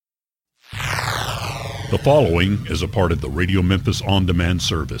The following is a part of the Radio Memphis On Demand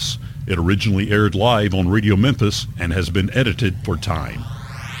service. It originally aired live on Radio Memphis and has been edited for time.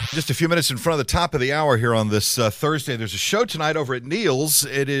 Just a few minutes in front of the top of the hour here on this Thursday. There's a show tonight over at Neil's.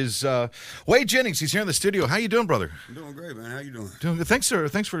 It is Wade Jennings. He's here in the studio. How you doing, brother? I'm doing great, man. How you doing? Doing good. Thanks, sir.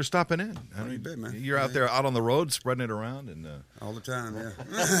 Thanks for stopping in. You bet, man. You're out there, out on the road, spreading it around, and all the time,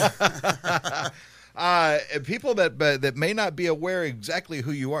 yeah. People that may not be aware exactly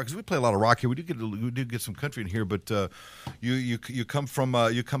who you are, because we play a lot of rock here. We do get some country in here, but you come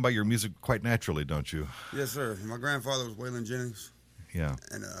by your music quite naturally, don't you? Yes, sir. My grandfather was Waylon Jennings. Yeah.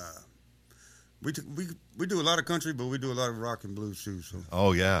 And we do a lot of country, but we do a lot of rock and blues too. So.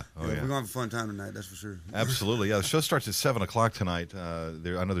 Oh yeah. We're gonna have a fun time tonight. That's for sure. Absolutely. Yeah. The show starts at 7:00 tonight.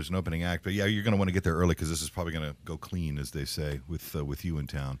 I know there's an opening act, but yeah, you're gonna want to get there early because this is probably gonna go clean, as they say, with you in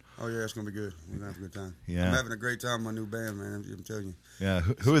town. Oh yeah, it's gonna be good. We're gonna have a good time. Yeah. I'm having a great time with my new band, man. I'm telling you. Yeah.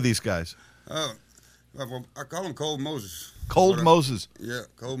 Who are these guys? I call them Cold Moses. Cold Moses. Yeah,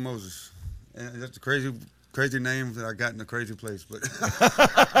 Cold Moses. And that's a crazy name that I got in a crazy place, but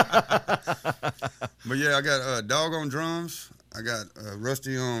but yeah, I got Dog on drums, I got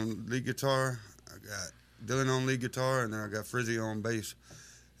Rusty on lead guitar, I got Dylan on lead guitar, and then I got Frizzy on bass,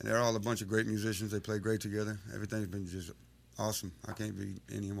 and they're all a bunch of great musicians. They play great together. Everything's been just awesome. I can't be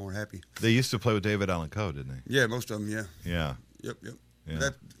any more happy. They used to play with David Allan Coe, didn't they? Yeah, most of them. Yeah. Yeah. Yep. Yeah.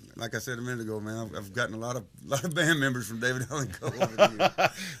 That, like I said a minute ago, man, I've gotten a lot of band members from David Allan Coe over the years.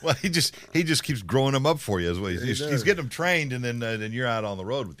 Well, he just keeps growing them up for you as well. He's does. getting them trained, and then you're out on the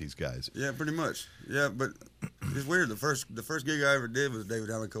road with these guys. Yeah, pretty much. Yeah, but it's weird. The first gig I ever did was David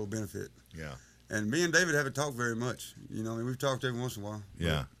Allan Coe benefit. Yeah. And me and David haven't talked very much. You know, I mean, we've talked every once in a while.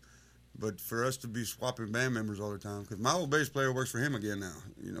 Yeah. But for us to be swapping band members all the time, because my old bass player works for him again now.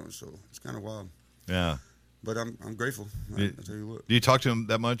 You know, so it's kind of wild. Yeah. But I'm grateful. I'll tell you what. Do you talk to him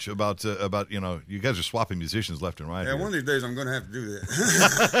that much about you guys are swapping musicians left and right? Yeah, here. one of these days I'm going to have to do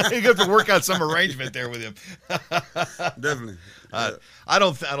that. You have to work out some arrangement there with him. Definitely. I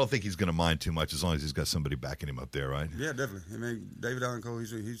don't think he's going to mind too much as long as he's got somebody backing him up there, right? Yeah, definitely. I mean, David Allan Coe,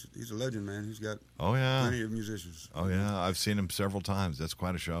 he's a legend, man. He's got plenty of musicians. Oh yeah, I've seen him several times. That's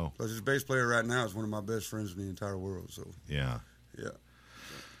quite a show. Plus, his bass player right now is one of my best friends in the entire world. So yeah.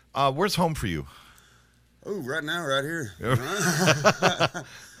 Where's home for you? Oh, right now, right here.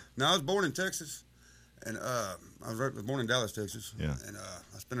 Now, I was born in Texas, and I was born in Dallas, Texas. Yeah. And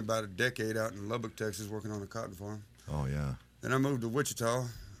I spent about a decade out in Lubbock, Texas, working on a cotton farm. Oh, yeah. Then I moved to Wichita,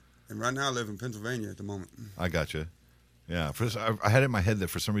 and right now I live in Pennsylvania at the moment. I got you. Yeah, I had it in my head that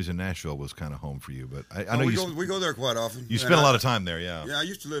for some reason Nashville was kind of home for you, but I know we go there quite often. You spend a lot of time there, yeah. Yeah,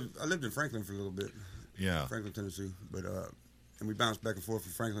 I lived in Franklin for a little bit. Yeah. Franklin, Tennessee, but and we bounced back and forth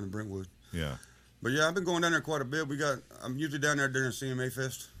from Franklin and Brentwood. Yeah. But yeah, I've been going down there quite a bit. I'm usually down there during CMA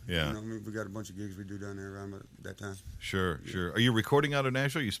Fest. Yeah. You know, I mean, we got a bunch of gigs we do down there around that time. Sure. Are you recording out of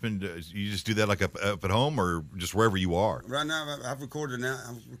Nashville? You just do that like up at home or just wherever you are? Right now, I've recorded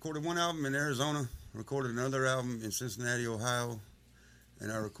one album in Arizona, recorded another album in Cincinnati, Ohio,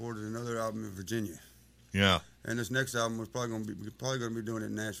 and I recorded another album in Virginia. Yeah. And this next album we're probably going to be doing it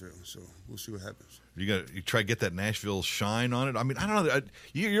in Nashville. So we'll see what happens. You try to get that Nashville shine on it. I mean, I don't know.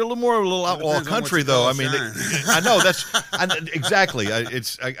 You're a little outlaw country, though. I mean, I know exactly. I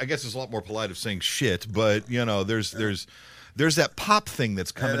guess it's a lot more polite of saying shit, but there's that pop thing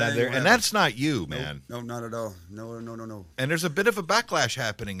that's coming out there, and that's not you, man. No, not at all. No. And there's a bit of a backlash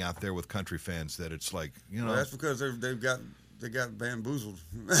happening out there with country fans that it's like, Well, that's because they got bamboozled.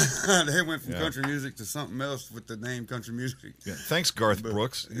 They went from country music to something else with the name country music. Yeah. Thanks, Garth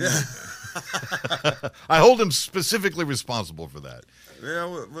Brooks. Yeah. I hold him specifically responsible for that. Yeah,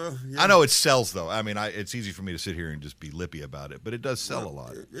 well, I know it sells, though. I mean, it's easy for me to sit here and just be lippy about it, but it does sell a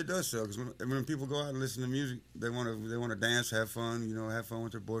lot. It does sell, because when people go out and listen to music, they want to dance, have fun, have fun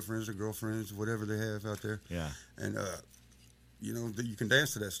with their boyfriends or girlfriends, whatever they have out there. Yeah. And, you can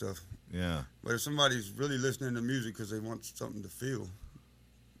dance to that stuff. Yeah. But if somebody's really listening to music because they want something to feel,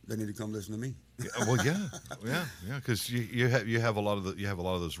 they need to come listen to me. Well, yeah, because you have a lot of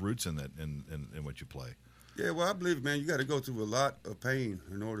those roots in that in what you play. Yeah, well, I believe, man, you got to go through a lot of pain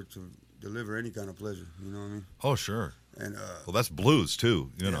in order to deliver any kind of pleasure. You know what I mean? Oh, sure. And well, that's blues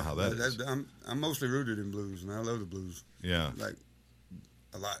too. You know how that is. I'm mostly rooted in blues, man. I love the blues. Yeah. Like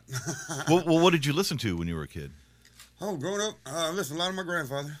a lot. well, what did you listen to when you were a kid? Oh, growing up, I listened to a lot of my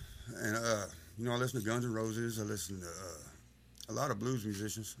grandfather, and I listened to Guns N' Roses. I listened to a lot of blues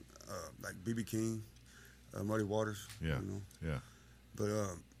musicians, like B.B. King, Muddy Waters. Yeah. Yeah. But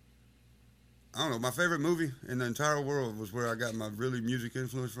I don't know. My favorite movie in the entire world was where I got my really music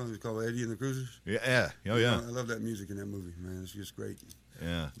influence from. It's called Eddie and the Cruisers. Yeah. Oh, yeah. I love that music in that movie, man. It's just great.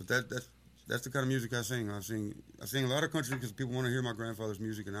 Yeah. But that's the kind of music I sing. I sing a lot of country because people want to hear my grandfather's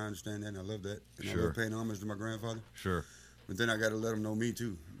music, and I understand that, and I love that. And I love paying homage to my grandfather. Sure. But then I got to let them know me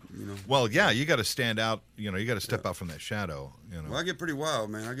too. You know. Well, yeah, you got to stand out. You know, you got to step out from that shadow. You know. Well, I get pretty wild,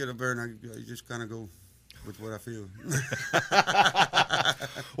 man. I get up there and I just kind of go with what I feel.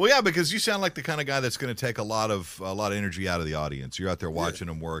 Well, yeah, because you sound like the kind of guy that's going to take a lot of energy out of the audience. You're out there watching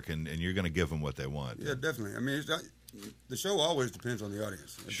them work, and you're going to give them what they want. Yeah, definitely. I mean, the show always depends on the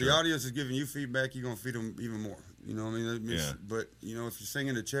audience. If the audience is giving you feedback, you're going to feed them even more. You know what I mean? But, you know, if you're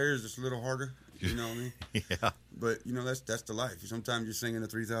singing the chairs, it's a little harder. You know what I mean? Yeah. But, you know, that's the life. Sometimes you're singing to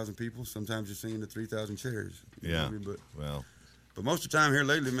 3,000 people. Sometimes you're singing to 3,000 chairs. You know what I mean? But most of the time here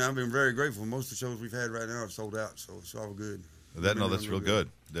lately, man, I've been very grateful. Most of the shows we've had right now are sold out, so it's all good. That's real good.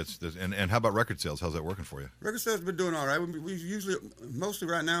 And how about record sales? How's that working for you? Record sales have been doing all right. We usually, mostly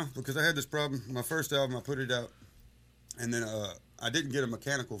right now, because I had this problem. My first album, I put it out, and then I didn't get a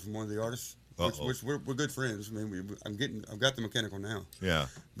mechanical from one of the artists. Which we're good friends. I mean, I've got the mechanical now. Yeah.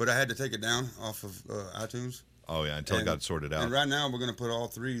 But I had to take it down off of iTunes. Oh yeah, until it got sorted out. And right now we're going to put all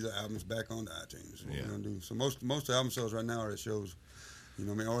three of the albums back onto iTunes. What we're going to do. So most of the album sales right now are at shows. You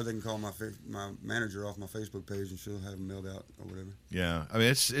know what I mean? Or they can call my manager off my Facebook page and she'll have them mailed out or whatever. Yeah, I mean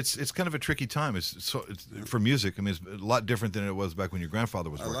it's kind of a tricky time. It's for music. I mean it's a lot different than it was back when your grandfather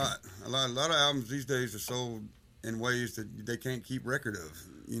was working. A lot of albums these days are sold in ways that they can't keep record of.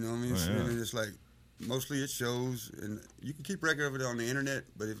 You know what I mean? I mean, it's like mostly it shows, and you can keep record of it on the internet.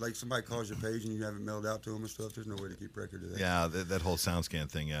 But if like somebody calls your page and you have it mailed out to them and stuff, there's no way to keep record of that. Yeah, that whole SoundScan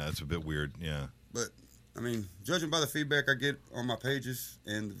thing. Yeah, it's a bit weird. Yeah. But I mean, judging by the feedback I get on my pages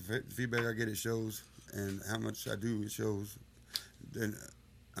and the feedback I get at shows and how much I do at shows, then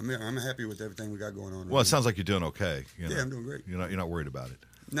I'm happy with everything we got going on. Well, it sounds like you're doing okay. You know? Yeah, I'm doing great. You're not worried about it.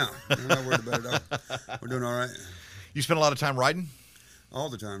 No, I'm not worried about it at all. We're doing all right. You spend a lot of time writing? All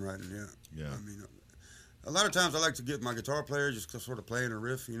the time writing, yeah. Yeah. I mean, a lot of times I like to get my guitar player just sort of playing a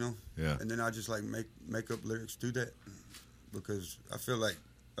riff, you know. Yeah. And then I just like make up lyrics to that because I feel like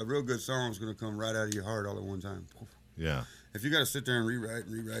a real good song is going to come right out of your heart all at one time. Yeah. If you got to sit there and rewrite,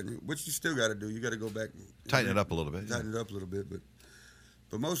 which you still got to do, you got to go back, tighten it up a little bit. Tighten it up a little bit,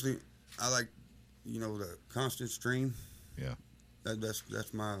 but mostly I like, you know, the constant stream. Yeah.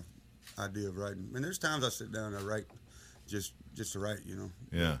 That's my idea of writing. And there's times I sit down and I write just to write, you know.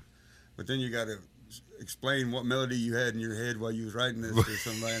 Yeah. But then you got to explain what melody you had in your head while you was writing this to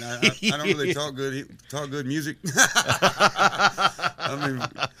somebody. And I don't really talk good music. I mean,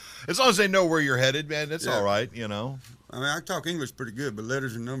 as long as they know where you're headed, man, that's all right, you know. I mean, I talk English pretty good, but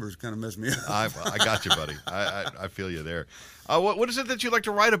letters and numbers kind of mess me up. I got you, buddy. I feel you there. What is it that you like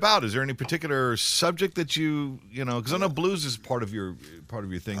to write about? Is there any particular subject that you know? Because I know blues is part of your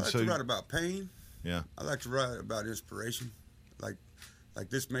thing. I like to write about pain. Yeah. I like to write about inspiration, like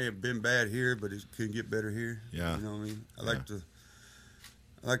this may have been bad here, but it could get better here. Yeah. You know what I mean?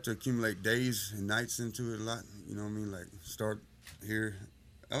 I like to accumulate days and nights into it a lot. You know what I mean? Like start here.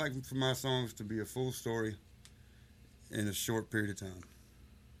 I like for my songs to be a full story in a short period of time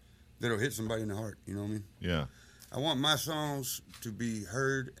that'll hit somebody in the heart. You know what I mean? Yeah. I want my songs to be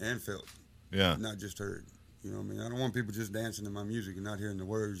heard and felt. Yeah. Not just heard. You know what I mean? I don't want people just dancing to my music and not hearing the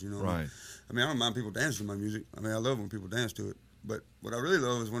words. You know what right. I mean, I don't mind people dancing to my music. I mean, I love when people dance to it. But what I really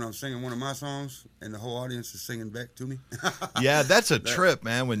love is when I'm singing one of my songs and the whole audience is singing back to me. Yeah, that's a trip,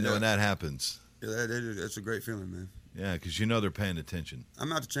 man, when that happens. Yeah, that's a great feeling, man. Yeah, because you know they're paying attention.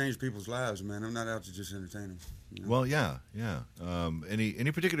 I'm out to change people's lives, man. I'm not out to just entertain them. You know? Well, yeah.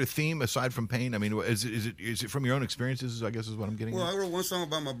 Any particular theme aside from pain? I mean, is it from your own experiences? I guess is what I'm getting. Well, at? I wrote one song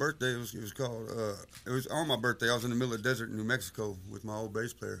about my birthday. It was called. It was on my birthday. I was in the middle of the desert in New Mexico with my old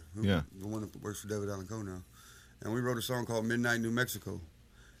bass player, the one that works for David Allan Coe now, and we wrote a song called Midnight New Mexico.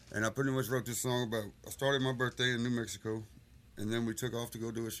 And I pretty much wrote this song about. I started my birthday in New Mexico, and then we took off to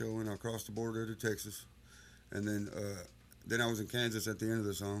go do a show, and I crossed the border to Texas, and then I was in Kansas at the end of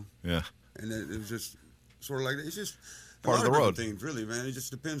the song. Yeah. And then it was just sort of like it's just part of the road. Things really, man. It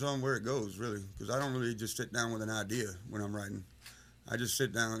just depends on where it goes, really, because I don't really just sit down with an idea when I'm writing. I just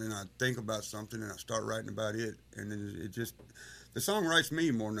sit down and I think about something and I start writing about it, and then it just the song writes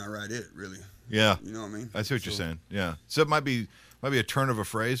me more than I write it, really. Yeah. You know what I mean? I see what you're saying. Yeah. So it might be a turn of a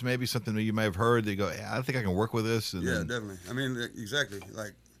phrase, maybe something that you may have heard. That you go, yeah, I think I can work with this. And then... definitely. I mean, exactly.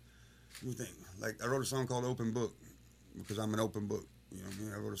 Like, you think, like I wrote a song called "Open Book" because I'm an open book. You know what I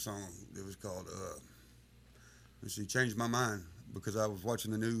mean? I wrote a song that was called, Changed My Mind because I was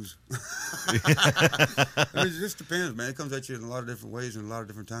watching the news. I mean, it just depends, man. It comes at you in a lot of different ways and a lot of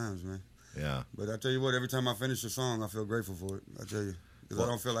different times, man. Yeah. But I tell you what, every time I finish a song, I feel grateful for it. I tell you. Because I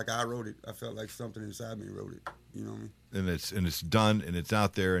don't feel like I wrote it. I felt like something inside me wrote it. You know what I mean? And it's done, and it's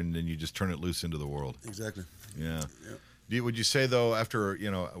out there, and then you just turn it loose into the world. Exactly. Yeah. Yep. Would you say, though, after,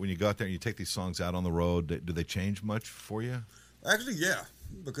 when you go out there and you take these songs out on the road, do they change much for you? Actually, yeah,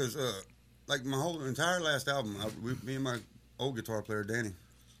 because like my whole entire last album, me and my old guitar player Danny,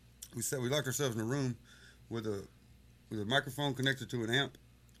 we locked ourselves in a room with a microphone connected to an amp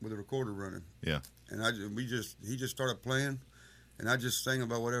with a recorder running. Yeah. And he just started playing, and I just sang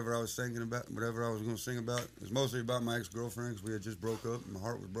about whatever I was thinking about, whatever I was going to sing about. It was mostly about my ex-girlfriend because we had just broke up, and my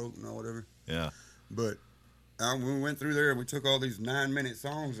heart was broke and all whatever. Yeah. But when we went through there, we took all these 9-minute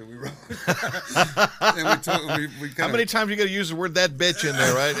songs that we wrote. And we how many times you got to use the word "that bitch" in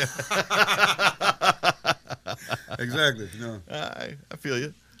there, right? Exactly. No. I feel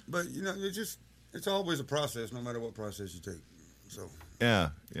you. But it's always a process, no matter what process you take. So. Yeah.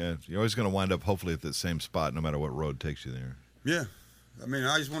 You're always going to wind up, hopefully, at the same spot, no matter what road takes you there. Yeah. I mean,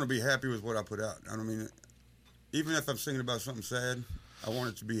 I just want to be happy with what I put out. I mean, even if I'm singing about something sad, I want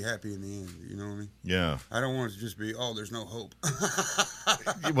it to be happy in the end. You know what I mean? Yeah. I don't want it to just be, there's no hope.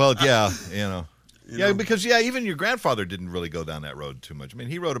 Well, yeah, because even your grandfather didn't really go down that road too much. I mean,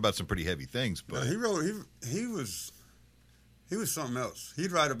 he wrote about some pretty heavy things, but he was something else.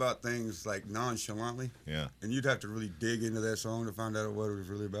 He'd write about things like nonchalantly. Yeah. And you'd have to really dig into that song to find out what it was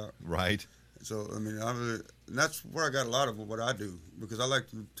really about. Right. So, I mean, that's where I got a lot of what I do, because I like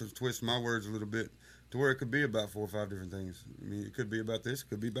to twist my words a little bit to where it could be about 4 or 5 different things. I mean, it could be about this, it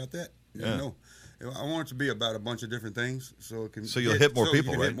could be about that. You don't know. I want it to be about a bunch of different things, so it can. So you'll hit more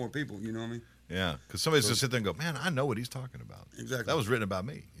people, right? Hit more people. You know what I mean? Yeah, because somebody's gonna sit there and go, "Man, I know what he's talking about." Exactly. That was written about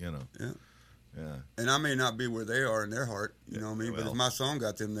me. Yeah. Yeah. And I may not be where they are in their heart. You know what I mean? Well, but if my song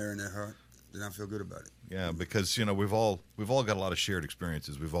got them there in their heart, then I feel good about it. Yeah, because we've all got a lot of shared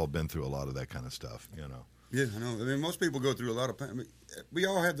experiences. We've all been through a lot of that kind of stuff. Yeah, I know. I mean, most people go through a lot of pain. I mean, we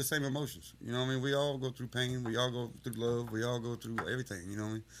all have the same emotions. You know what I mean? We all go through pain. We all go through love. We all go through everything. You know what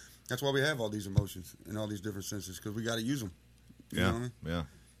I mean? That's why we have all these emotions and all these different senses, because we got to use them. You know what I mean? Yeah.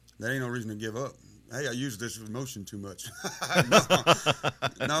 That ain't no reason to give up. Hey, I use this emotion too much.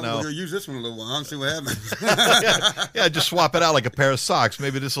 No, we're going to use this one a little while and see what happens. Yeah, just swap it out like a pair of socks.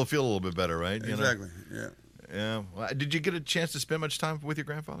 Maybe this will feel a little bit better, right? Exactly, yeah. Yeah. Well, did you get a chance to spend much time with your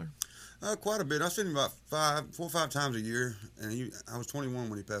grandfather? Quite a bit. I seen him about 4 or 5 times a year, and I was 21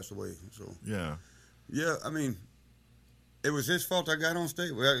 when he passed away. So yeah. I mean, it was his fault I got on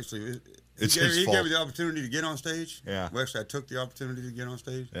stage. Well, actually, he gave me the opportunity to get on stage. Yeah. Well, actually, I took the opportunity to get on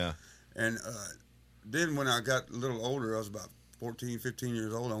stage. Yeah. And then when I got a little older, I was about 14, 15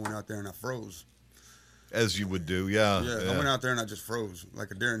 years old, I went out there and I froze. As you would do, yeah. I went out there and I just froze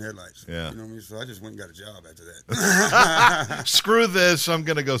like a deer in headlights. Yeah. You know what I mean? So I just went and got a job after that. Screw this, I'm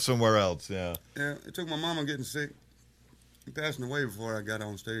going to go somewhere else, yeah. Yeah, it took my mama getting sick and passing away before I got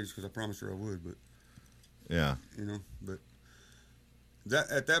on stage, because I promised her I would, but... Yeah. But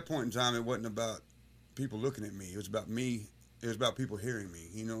at that point in time, it wasn't about people looking at me. It was about me. It was about people hearing me.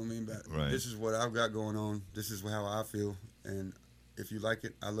 You know what I mean? Right. This is what I've got going on. This is how I feel. And if you like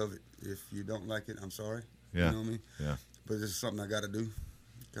it, I love it. If you don't like it, I'm sorry. Yeah. You know what I mean? Yeah. But this is something I got to do,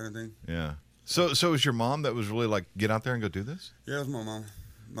 kind of thing. Yeah. So it was your mom that was really like, get out there and go do this? Yeah, it was my mom.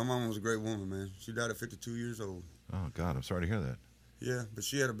 My mom was a great woman, man. She died at 52 years old. Oh, God, I'm sorry to hear that. Yeah, but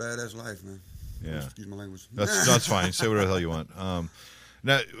she had a badass life, man. Yeah. Excuse my language. That's fine. Say whatever the hell you want.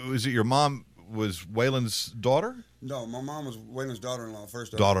 Now, was it your mom was Waylon's daughter? No, my mom was Waylon's daughter-in-law,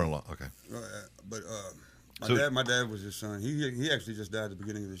 first daughter-in-law, okay. But my dad was his son. He actually just died at the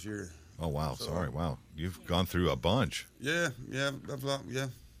beginning of this year. Oh, wow. So, sorry. Wow. You've gone through a bunch. Yeah.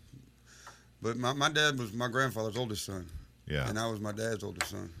 But my dad was my grandfather's oldest son. Yeah. And I was my dad's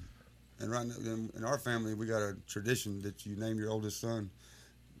oldest son. And right now, in our family, we got a tradition that you name your oldest son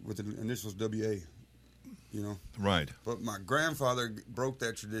with the initials WA. Right. But my grandfather broke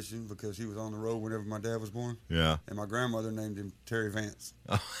that tradition because he was on the road whenever my dad was born. Yeah. And my grandmother named him Terry Vance.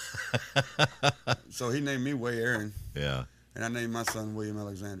 So he named me Way Aaron. Yeah. And I named my son William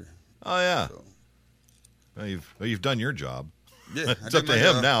Alexander. Oh, yeah. So. Well, you've done your job. Yeah. It's up to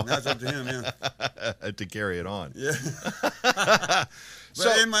him now. Now it's up to him, yeah. To carry it on. Yeah.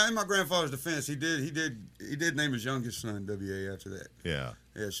 But in my grandfather's defense, he did name his youngest son WA after that. Yeah.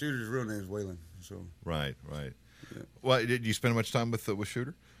 Yeah, Shooter's real name is Waylon. So. Right. Yeah. Well, did you spend much time with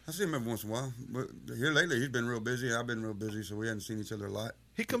Shooter? I see him every once in a while. But here lately, he's been real busy. I've been real busy, so we hadn't seen each other a lot.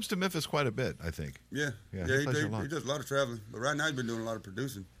 He comes to Memphis quite a bit, I think. Yeah. He does a lot of traveling. But right now, he's been doing a lot of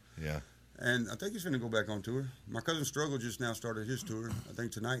producing. Yeah. And I think he's going to go back on tour. My cousin Struggle just now started his tour, I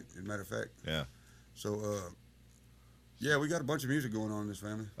think tonight, as a matter of fact. Yeah. So, yeah, we got a bunch of music going on in this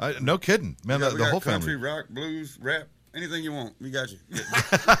family. No kidding. Man, we the got whole country, family. rock, blues, rap, anything you want. We got you.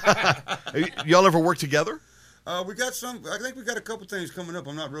 Y'all ever work together? We got some. I think we got a couple things coming up.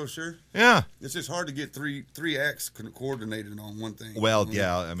 I'm not real sure. Yeah. It's just hard to get three acts coordinated on one thing. Well,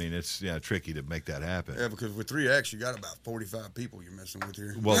 yeah. I mean, it's tricky to make that happen. Yeah, because with 3 acts, you got about 45 people you're messing with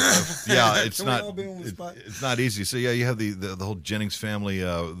here. Well, yeah, it's Can we all be on the spot? it's not easy. So yeah, you have the whole Jennings family,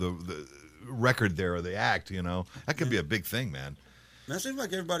 the record there, or the act. That could be a big thing, man. Man, it seems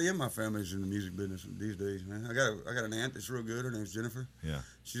like everybody in my family is in the music business these days, man. I got an aunt that's real good. Her name's Jennifer. Yeah.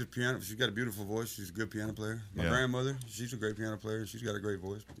 She's got a beautiful voice. She's a good piano player. My Yeah. grandmother, she's a great piano player. She's got a great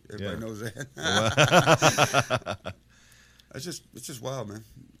voice. Everybody knows that. It's just wild, man.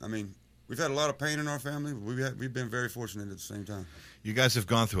 I mean, we've had a lot of pain in our family, but we've been very fortunate at the same time. You guys have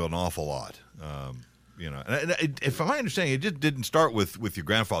gone through an awful lot. And if my understanding, it just didn't start with your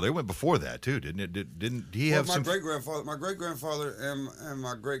grandfather. It went before that too, didn't it? Didn't he have my some? great grandfather and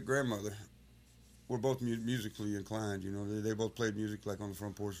my great grandmother were both musically inclined. They both played music like on the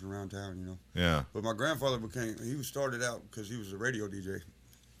front porch and around town. Yeah. But my grandfather started out because he was a radio DJ,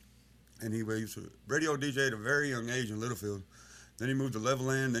 and he was a radio DJ at a very young age in Littlefield. Then he moved to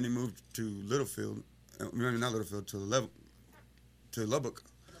Levelland. Then he moved to Littlefield. Not Littlefield, to Lubbock.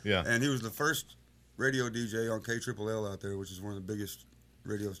 Yeah. And he was the first radio DJ on KLLL out there, which is one of the biggest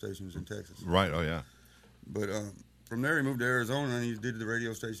radio stations in Texas. Right. Oh yeah. But from there, he moved to Arizona, and he did the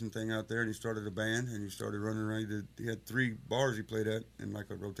radio station thing out there, and he started a band, and he started running around. He had 3 bars he played at in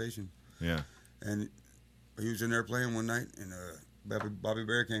like a rotation. Yeah. And he was in there playing one night, and Bobby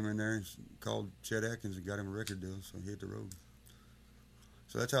Bear came in there and called Chet Atkins and got him a record deal, so he hit the road.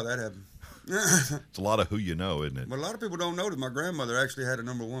 So that's how that happened. It's a lot of who you know, isn't it? But a lot of people don't know that my grandmother actually had a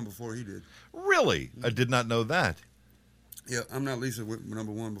 #1 before he did. Really? I did not know that. Yeah, I'm Not Lisa went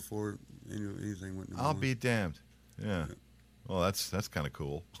 #1 before anything went #1. I'll be damned. Yeah. Well, that's kind of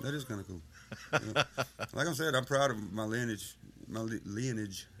cool. That is kind of cool. Like I said, I'm proud of my lineage.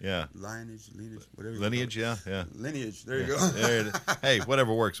 Lineage. Yeah. Lineage, whatever. Lineage, yeah. Lineage. There you go. There it is. Hey,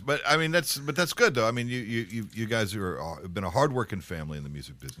 whatever works. But I mean, that's good though. I mean, you guys have been a hardworking family in the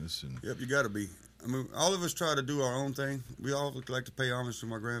music business, and Yep, you got to be. I mean, all of us try to do our own thing. We all like to pay homage to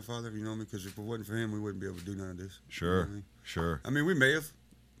my grandfather, because if it wasn't for him, we wouldn't be able to do none of this. Sure, You know what I mean? sure. I mean, we may have,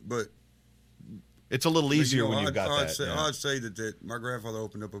 but It's a little easier when you got that. I'd say that my grandfather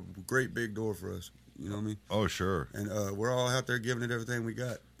opened up a great big door for us. You know what I mean? Oh, sure. And we're all out there giving it everything we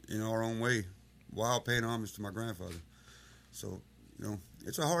got in our own way while paying homage to my grandfather. So,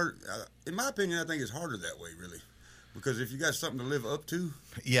 it's a hard, in my opinion, I think it's harder that way, really. Because if you got something to live up to,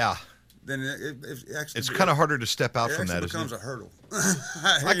 Yeah. then it actually... It's kind of harder to step out from that, It becomes isn't it? a hurdle.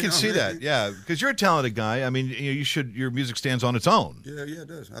 I can see that, yeah. Because you're a talented guy. I mean, your music stands on its own. Yeah, it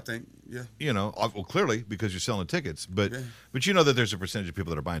does. I think, yeah. Well, clearly, because you're selling tickets. But but you know that there's a percentage of people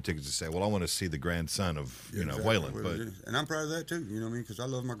that are buying tickets to say, well, I want to see the grandson of, Exactly. Waylon. Well, and I'm proud of that, too, you know what I mean? Because I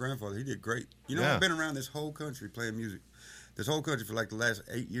love my grandfather. He did great. Yeah. I've been around this whole country playing music. This whole country for like the last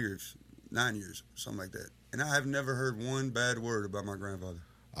 8 years, 9 years, something like that. And I have never heard one bad word about my grandfather.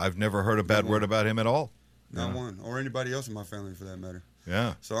 I've never heard a bad word about him at all. Not one. Or anybody else in my family, for that matter.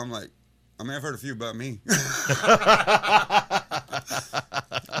 Yeah. So I'm like, I've heard a few about me.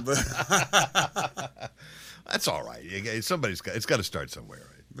 But That's all right. It's got to start somewhere,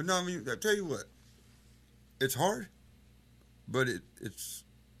 right? But no, I tell you what, it's hard, but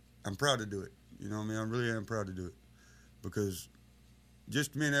I'm proud to do it. You know what I mean? I really am proud to do it. Because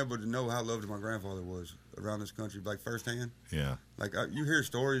just being able to know how loved my grandfather was around this country, like firsthand. Yeah. Like, you hear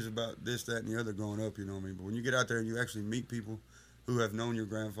stories about this, that, and the other growing up, you know what I mean? But when you get out there and you actually meet people who have known your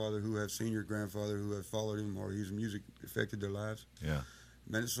grandfather, who have seen your grandfather, who have followed him, or his music affected their lives, Yeah.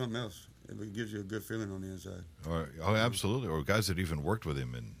 man, it's something else. It gives you a good feeling on the inside. Oh, absolutely. Or guys that even worked with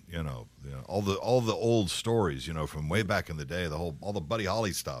him, and all the old stories, from way back in the day, all the Buddy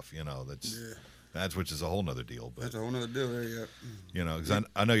Holly stuff, that's which is a whole nother deal. But That's a whole nother deal there, yeah. because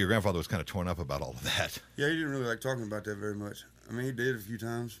I know your grandfather was kind of torn up about all of that. Yeah, he didn't really like talking about that very much. I mean, he did a few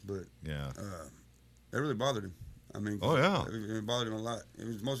times, but Yeah. that really bothered him. I mean, Oh, yeah. it bothered him a lot. It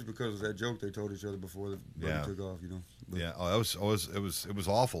was mostly because of that joke they told each other before the Yeah. took off, But, Yeah. Oh, it was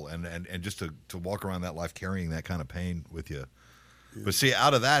awful, and just to walk around that life carrying that kind of pain with you. Yeah. But see,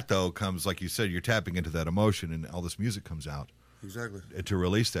 out of that though comes, like you said, you're tapping into that emotion, and all this music comes out. Exactly. To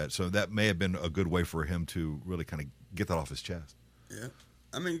release that. So that may have been a good way for him to really kind of get that off his chest. Yeah.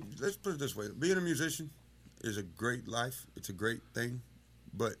 I mean, let's put it this way. Being a musician is a great life. It's a great thing.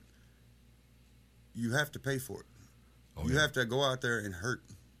 But you have to pay for it. Oh, you yeah. have to go out there and hurt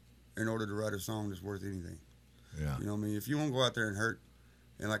in order to write a song that's worth anything. Yeah. You know what I mean? If you won't go out there and hurt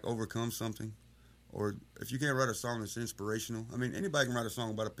and, like, overcome something, or if you can't write a song that's inspirational, I mean, anybody can write a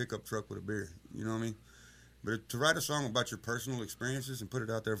song about a pickup truck with a beer. You know what I mean? But to write a song about your personal experiences and put it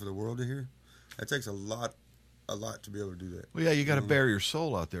out there for the world to hear, that takes a lot a lot to be able to do that. Well, yeah, you got to bare your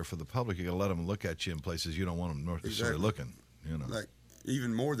soul out there for the public. You got to let them look at you in places you don't want them necessarily looking. You know, like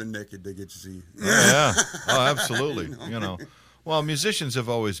even more than naked, they get to see. Yeah, oh, absolutely. You know, well, musicians have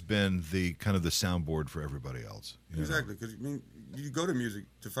always been the kind of the soundboard for everybody else. Exactly, because I mean, you go to music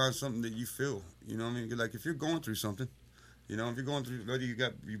to find something that you feel. You know what I mean? Like if you're going through something, you know, if you're going through whether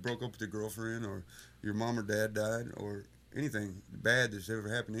you broke up with your girlfriend or your mom or dad died or anything bad that's ever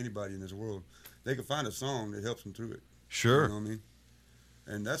happened to anybody in this world, they can find a song that helps them through it. Sure. You know what I mean?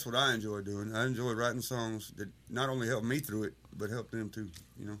 And that's what I enjoy doing. I enjoy writing songs that not only help me through it, but help them too,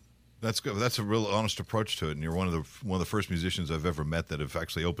 you know? That's good. That's a real honest approach to it, and you're one of the first musicians I've ever met that have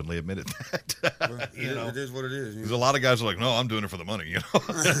actually openly admitted that. Well, you know, it is what it is. There's a lot of guys who are like, no, I'm doing it for the money. You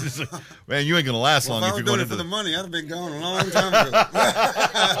know, man, you ain't gonna last long if you're going into the money. I'd have been gone a long time ago.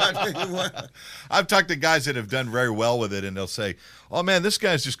 I tell you what. I've talked to guys that have done very well with it, and they'll say, "Oh man, this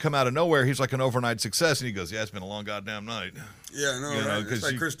guy's just come out of nowhere. He's like an overnight success." And he goes, "Yeah, it's been a long goddamn night." Yeah, no, you right. It's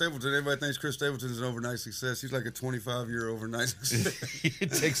like Chris Stapleton. Everybody thinks Chris Stapleton's an overnight success. He's like a 25-year overnight success.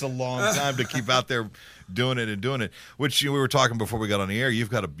 It takes a long time to keep out there doing it. Which we were talking before we got on the air. You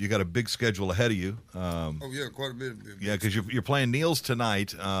got a big schedule ahead of you. Oh yeah, quite a bit. Yeah, because you're playing Neil's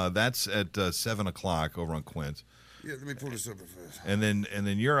tonight. That's at 7:00 over on Quince. Yeah, let me pull this up first. And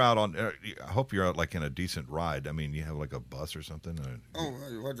then you're out on. I hope you're out like in a decent ride. I mean, you have like a bus or something.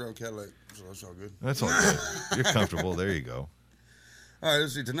 I drive a Cadillac, so that's all good. That's all good. You're comfortable. There you go. All right,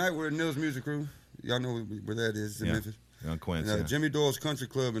 let's see. Tonight we're at Neil's Music Crew. Y'all know where that is in Memphis. On Quince. And, Jimmy Doyle's Country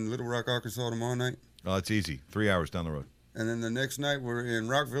Club in Little Rock, Arkansas tomorrow night. Oh, it's easy. 3 hours down the road. And then the next night we're in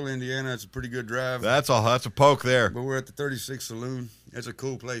Rockville, Indiana. It's a pretty good drive. That's a poke there. But we're at the 36 Saloon. It's a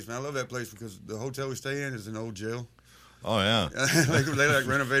cool place, man. I love that place because the hotel we stay in is an old jail. Oh yeah. they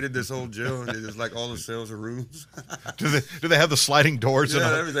renovated this old jail. And it's like all the cells are rooms. Do they have the sliding doors?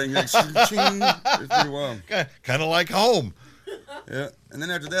 Yeah, everything. Like, it's pretty wild. Kind of like home. Yeah, and then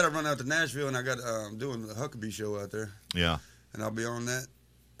after that, I run out to Nashville, and I got doing the Huckabee show out there. Yeah, and I'll be on that.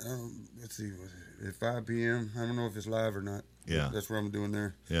 Let's see, at 5 p.m. I don't know if it's live or not. Yeah, that's what I'm doing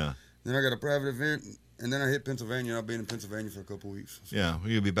there. Yeah. Then I got a private event, and then I hit Pennsylvania. I'll be in Pennsylvania for a couple weeks. So. Yeah,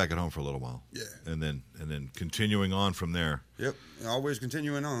 you'll be back at home for a little while. Yeah, and then continuing on from there. Yep, always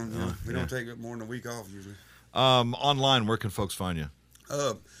continuing on. You know? We don't take more than a week off usually. Online, where can folks find you?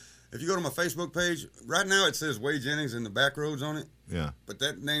 If you go to my Facebook page, right now it says Wade Jennings and the Backroads on it. Yeah. But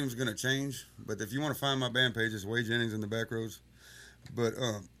that name's going to change. But if you want to find my band page, it's Wade Jennings and the Backroads. But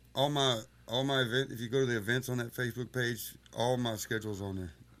all my event, if you go to the events on that Facebook page, all my schedule's on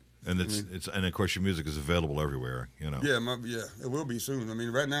there. And and of course your music is available everywhere, you know. Yeah, it will be soon. I mean,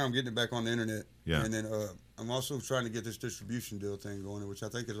 right now I'm getting it back on the internet. Yeah. And then I'm also trying to get this distribution deal thing going, which I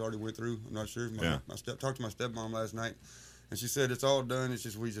think has already went through. I'm not sure. Talked to my stepmom last night. And she said it's all done. It's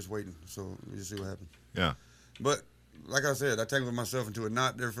just we just waiting. So we just see what happens. Yeah. But like I said, I tangled myself into a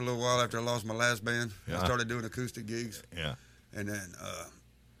knot there for a little while after I lost my last band. Yeah. I started doing acoustic gigs. Yeah. And then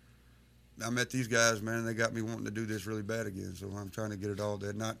I met these guys, man, and they got me wanting to do this really bad again. So I'm trying to get it all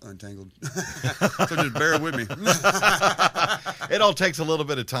that not untangled. So just bear with me. It all takes a little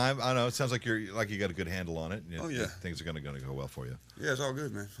bit of time. I know it sounds like you got a good handle on it. Oh yeah, things are going to go well for you. Yeah, it's all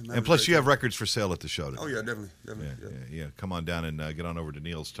good, man. And plus, you have records for sale at the show today. Oh yeah, definitely. Yeah. Come on down and get on over to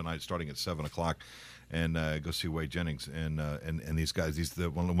Neil's tonight, starting at 7:00, and go see Wade Jennings and these guys. He's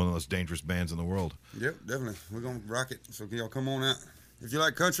one of the most dangerous bands in the world. Yep, definitely. We're gonna rock it. So y'all come on out. If you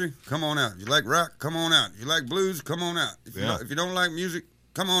like country, come on out. If you like rock, come on out. If you like blues, come on out. If you don't like music,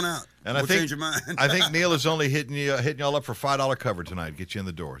 come on out. And we'll change your mind. I think Neil is only hitting y'all up for $5 cover tonight. Get you in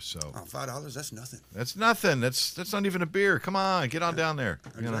the door. So $5, that's nothing. That's nothing. That's not even a beer. Come on, get on down there.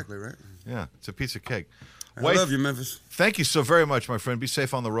 Exactly right. Yeah, it's a piece of cake. I love you, Memphis. Thank you so very much, my friend. Be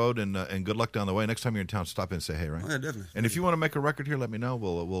safe on the road and good luck down the way. Next time you're in town, stop in and say hey, right? Oh, yeah, definitely. And if you want to make a record here, let me know.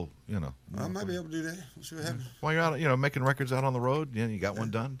 We'll I might be able to do that. We'll see what happens. While you're out, making records out on the road, you got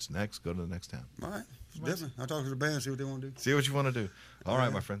one done. It's next. Go to the next town. All right. Definitely. I'll talk to the band, see what they want to do. See what you want to do. All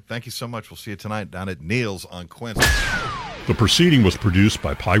right, my friend. Thank you so much. We'll see you tonight down at Neil's on Quince. The proceeding was produced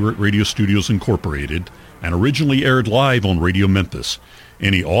by Pirate Radio Studios Incorporated and originally aired live on Radio Memphis.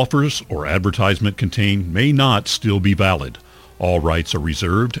 Any offers or advertisement contained may not still be valid. All rights are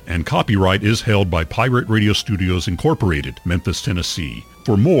reserved, and copyright is held by Pirate Radio Studios Incorporated, Memphis, Tennessee.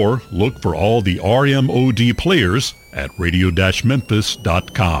 For more, look for all the RMOD players at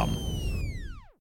radio-memphis.com.